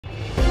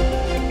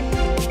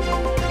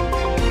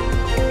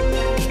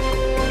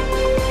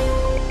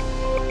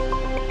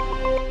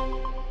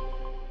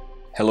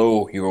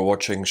Hello, you are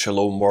watching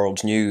Shalom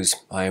World News.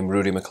 I am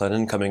Rudy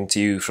McLennan coming to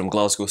you from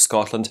Glasgow,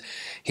 Scotland.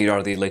 Here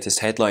are the latest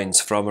headlines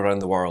from around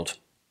the world.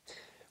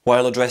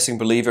 While addressing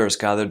believers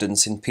gathered in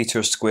St.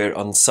 Peter's Square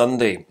on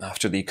Sunday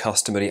after the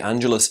customary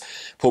Angelus,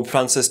 Pope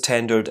Francis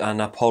tendered an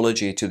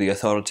apology to the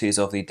authorities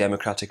of the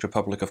Democratic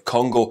Republic of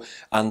Congo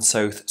and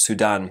South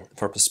Sudan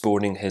for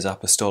postponing his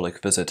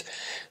apostolic visit.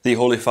 The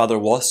Holy Father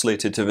was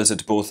slated to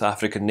visit both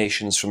African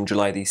nations from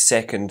July the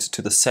 2nd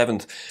to the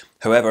 7th.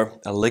 However,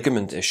 a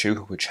ligament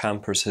issue, which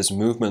hampers his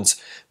movements,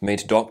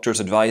 made doctors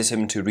advise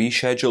him to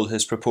reschedule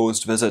his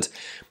proposed visit.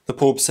 The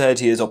Pope said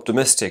he is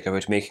optimistic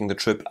about making the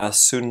trip as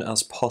soon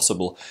as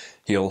possible.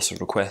 He also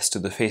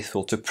requested the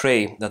faithful to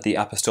pray that the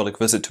apostolic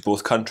visit to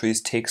both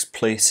countries takes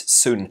place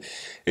soon.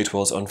 It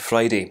was on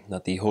Friday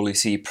that the Holy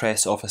See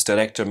Press Office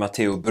Director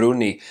Matteo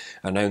Bruni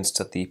announced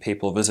that the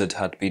papal visit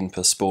had been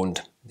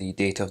postponed. The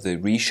date of the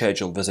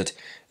rescheduled visit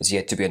is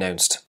yet to be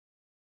announced.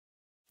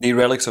 The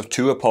relics of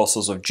 2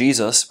 apostles of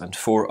Jesus and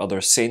 4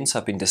 other saints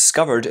have been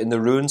discovered in the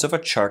ruins of a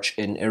church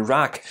in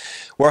Iraq.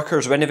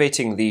 Workers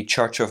renovating the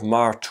Church of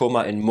Mar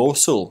Thoma in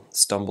Mosul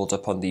stumbled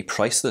upon the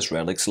priceless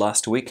relics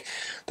last week.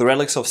 The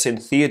relics of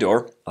St.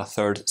 Theodore, a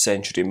 3rd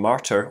century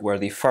martyr, were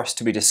the first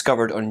to be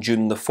discovered on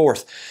June the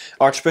 4th.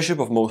 Archbishop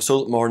of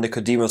Mosul, Mor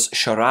Nicodemus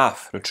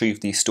Sharaf,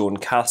 retrieved the stone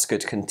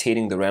casket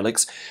containing the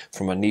relics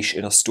from a niche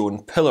in a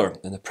stone pillar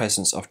in the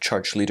presence of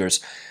church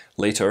leaders.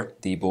 Later,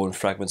 the bone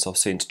fragments of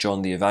St.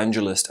 John the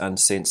Evangelist and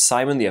St.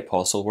 Simon the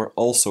Apostle were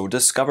also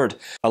discovered.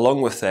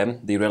 Along with them,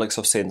 the relics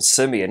of St.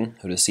 Simeon,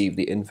 who received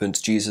the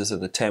infant Jesus in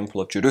the Temple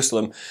of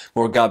Jerusalem,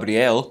 Mor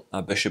Gabriel,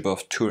 a bishop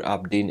of Tur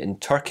Abdin in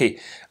Turkey,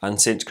 and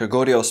St.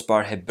 Gregorios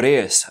Bar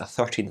Hebreus, a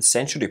 13th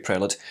century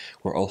prelate,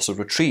 were also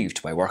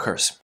retrieved by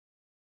workers.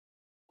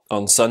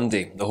 On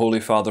Sunday, the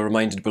Holy Father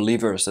reminded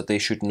believers that they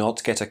should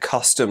not get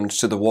accustomed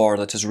to the war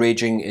that is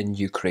raging in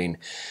Ukraine.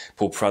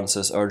 Pope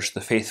Francis urged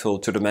the faithful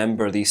to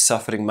remember the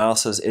suffering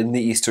masses in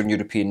the Eastern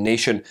European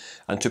nation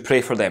and to pray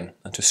for them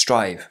and to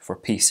strive for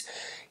peace.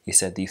 He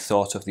said the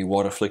thought of the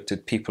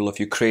war-afflicted people of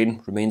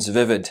Ukraine remains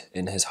vivid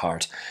in his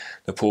heart.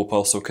 The Pope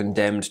also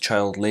condemned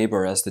child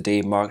labour as the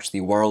day marked the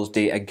World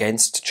Day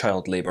Against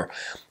Child Labour.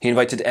 He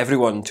invited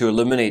everyone to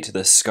eliminate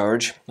this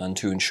scourge and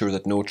to ensure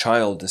that no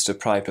child is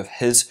deprived of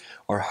his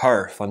or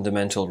her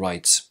fundamental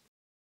rights.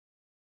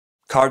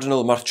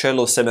 Cardinal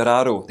Marcello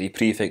Semeraro, the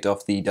prefect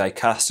of the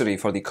Dicastery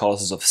for the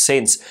Causes of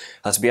Saints,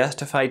 has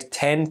beatified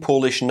 10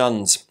 Polish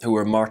nuns who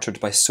were martyred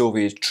by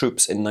Soviet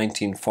troops in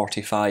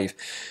 1945.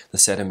 The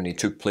ceremony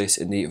took place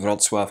in the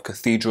Wrocław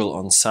Cathedral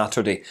on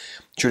Saturday.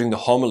 During the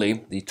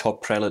homily, the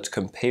top prelate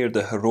compared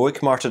the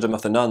heroic martyrdom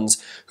of the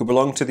nuns who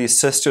belonged to the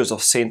Sisters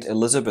of St.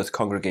 Elizabeth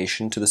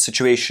congregation to the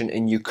situation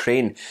in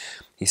Ukraine.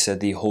 He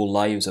said the whole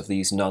lives of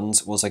these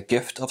nuns was a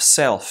gift of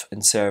self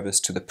in service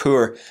to the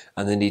poor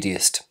and the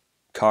neediest.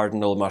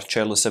 Cardinal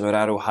Marcello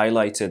Semeraro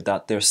highlighted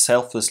that their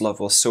selfless love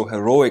was so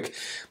heroic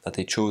that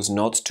they chose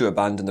not to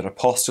abandon their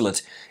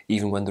apostolate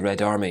even when the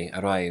Red Army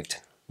arrived.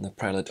 The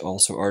prelate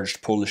also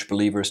urged Polish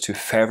believers to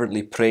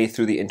fervently pray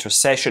through the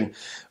intercession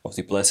of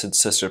the Blessed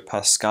Sister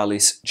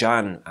Pascalis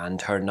Jan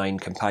and her 9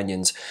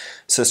 companions.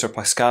 Sister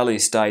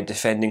Pascalis died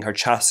defending her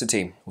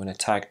chastity when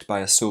attacked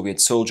by a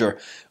Soviet soldier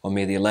on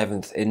May the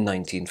 11th in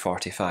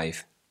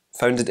 1945.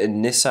 Founded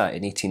in Nyssa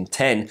in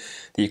 1810,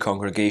 the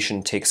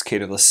congregation takes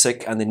care of the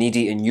sick and the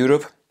needy in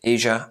Europe,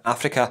 Asia,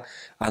 Africa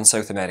and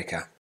South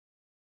America.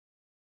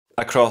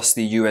 Across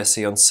the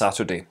USA on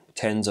Saturday,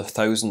 tens of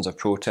thousands of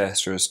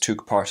protesters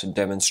took part in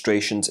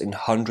demonstrations in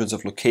hundreds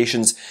of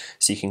locations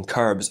seeking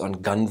curbs on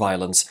gun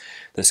violence.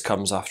 This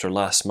comes after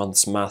last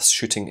month's mass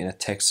shooting in a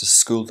Texas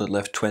school that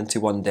left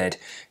 21 dead,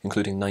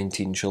 including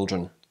 19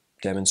 children.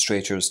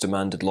 Demonstrators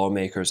demanded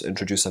lawmakers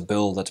introduce a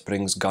bill that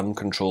brings gun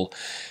control.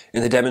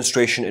 In the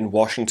demonstration in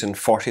Washington,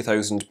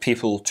 40,000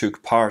 people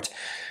took part.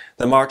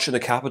 The march in the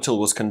Capitol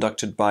was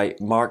conducted by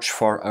March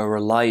for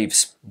Our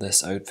Lives.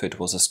 This outfit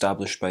was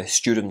established by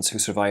students who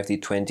survived the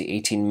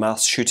 2018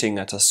 mass shooting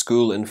at a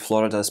school in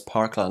Florida's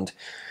Parkland.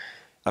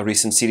 A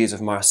recent series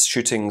of mass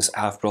shootings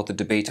have brought the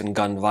debate on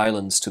gun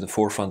violence to the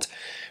forefront.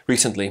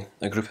 Recently,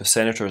 a group of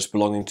senators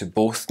belonging to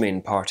both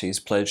main parties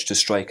pledged to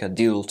strike a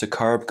deal to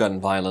curb gun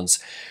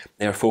violence.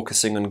 They are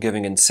focusing on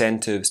giving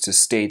incentives to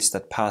states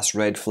that pass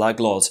red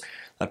flag laws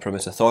that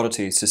permit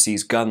authorities to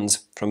seize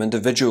guns from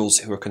individuals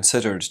who are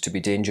considered to be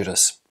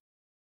dangerous.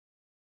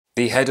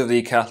 The head of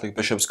the Catholic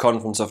Bishops'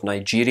 Conference of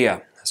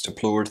Nigeria has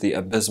deplored the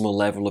abysmal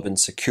level of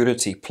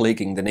insecurity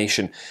plaguing the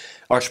nation.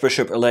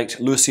 Archbishop-elect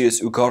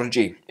Lucius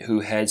Ugorji,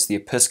 who heads the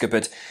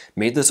episcopate,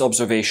 made this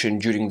observation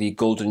during the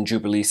Golden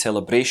Jubilee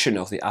celebration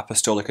of the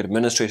Apostolic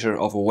Administrator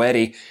of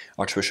Owerri,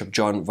 Archbishop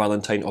John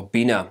Valentine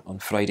Obina, on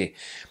Friday.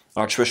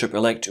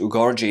 Archbishop-elect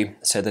Ugorji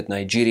said that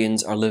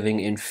Nigerians are living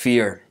in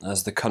fear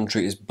as the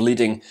country is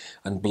bleeding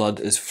and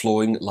blood is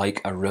flowing like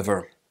a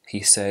river.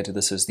 He said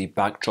this is the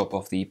backdrop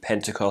of the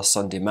Pentecost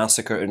Sunday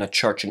massacre in a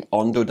church in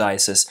Ondo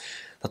Diocese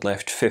that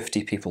left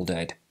 50 people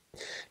dead.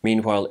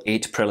 Meanwhile,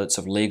 8 prelates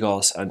of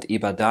Lagos and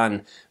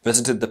Ibadan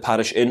visited the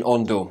parish in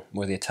Ondo,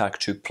 where the attack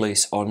took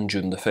place on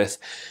June the 5th.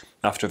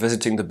 After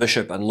visiting the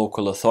bishop and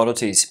local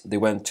authorities, they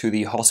went to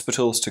the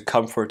hospitals to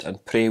comfort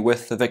and pray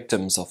with the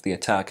victims of the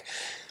attack.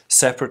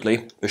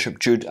 Separately, Bishop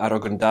Jude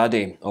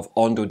Arogundade of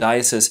Ondo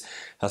Diocese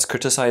has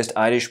criticised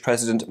Irish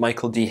President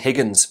Michael D.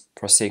 Higgins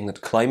for saying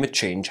that climate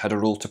change had a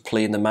role to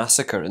play in the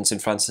massacre in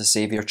St. Francis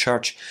Xavier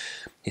Church.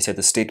 He said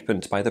the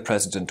statement by the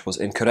President was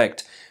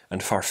incorrect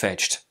and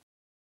far-fetched.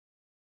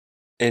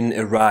 In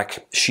Iraq,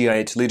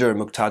 Shiite leader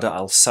Muqtada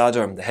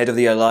al-Sadr, the head of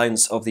the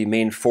alliance of the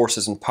main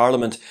forces in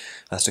parliament,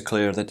 has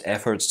declared that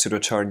efforts to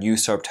return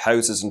usurped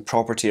houses and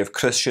property of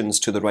Christians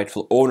to the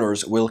rightful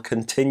owners will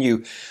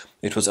continue.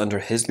 It was under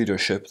his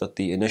leadership that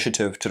the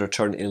initiative to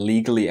return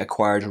illegally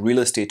acquired real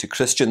estate to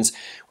Christians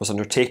was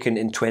undertaken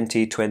in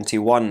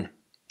 2021.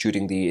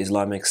 During the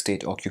Islamic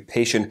State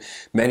occupation,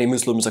 many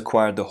Muslims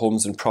acquired the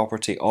homes and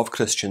property of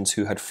Christians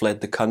who had fled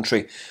the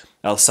country.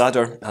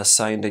 Al-Sadr has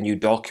signed a new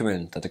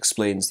document that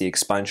explains the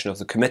expansion of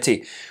the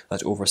committee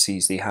that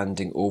oversees the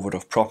handing over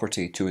of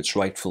property to its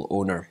rightful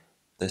owner.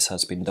 This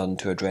has been done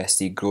to address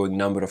the growing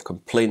number of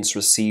complaints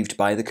received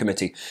by the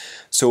committee.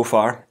 So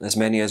far, as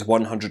many as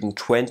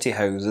 120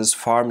 houses,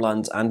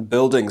 farmlands and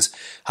buildings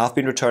have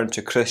been returned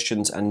to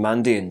Christians and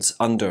Mandaeans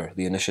under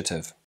the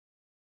initiative.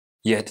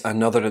 Yet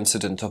another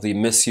incident of the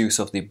misuse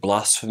of the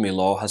blasphemy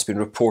law has been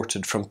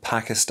reported from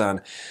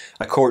Pakistan.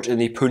 A court in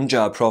the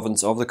Punjab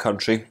province of the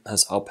country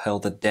has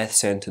upheld the death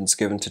sentence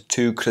given to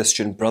two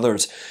Christian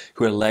brothers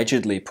who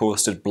allegedly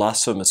posted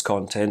blasphemous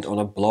content on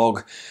a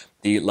blog.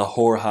 The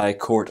Lahore High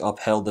Court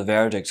upheld the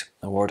verdict,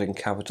 awarding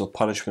capital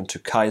punishment to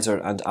Kaiser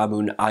and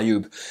Amun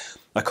Ayub.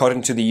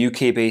 According to the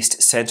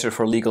UK-based Centre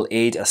for Legal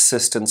Aid,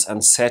 Assistance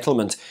and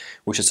Settlement,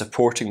 which is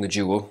supporting the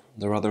duo,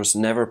 the brothers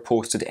never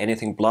posted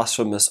anything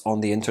blasphemous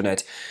on the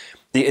internet.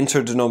 The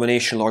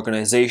interdenominational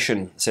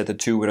organisation said the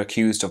two were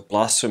accused of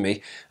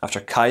blasphemy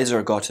after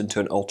Kaiser got into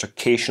an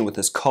altercation with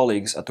his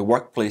colleagues at the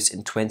workplace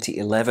in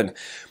 2011.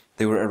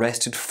 They were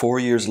arrested 4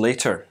 years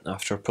later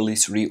after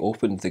police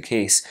reopened the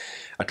case.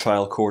 A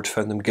trial court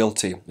found them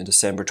guilty in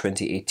December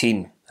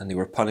 2018, and they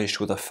were punished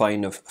with a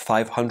fine of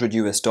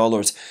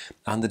 $500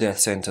 and the death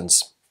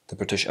sentence. The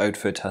British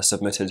outfit has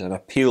submitted an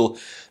appeal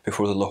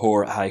before the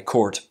Lahore High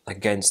Court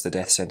against the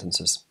death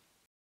sentences.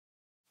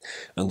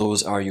 And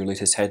those are your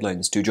latest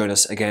headlines. Do join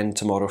us again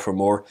tomorrow for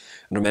more.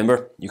 And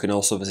remember, you can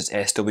also visit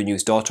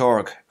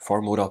swnews.org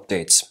for more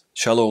updates.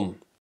 Shalom.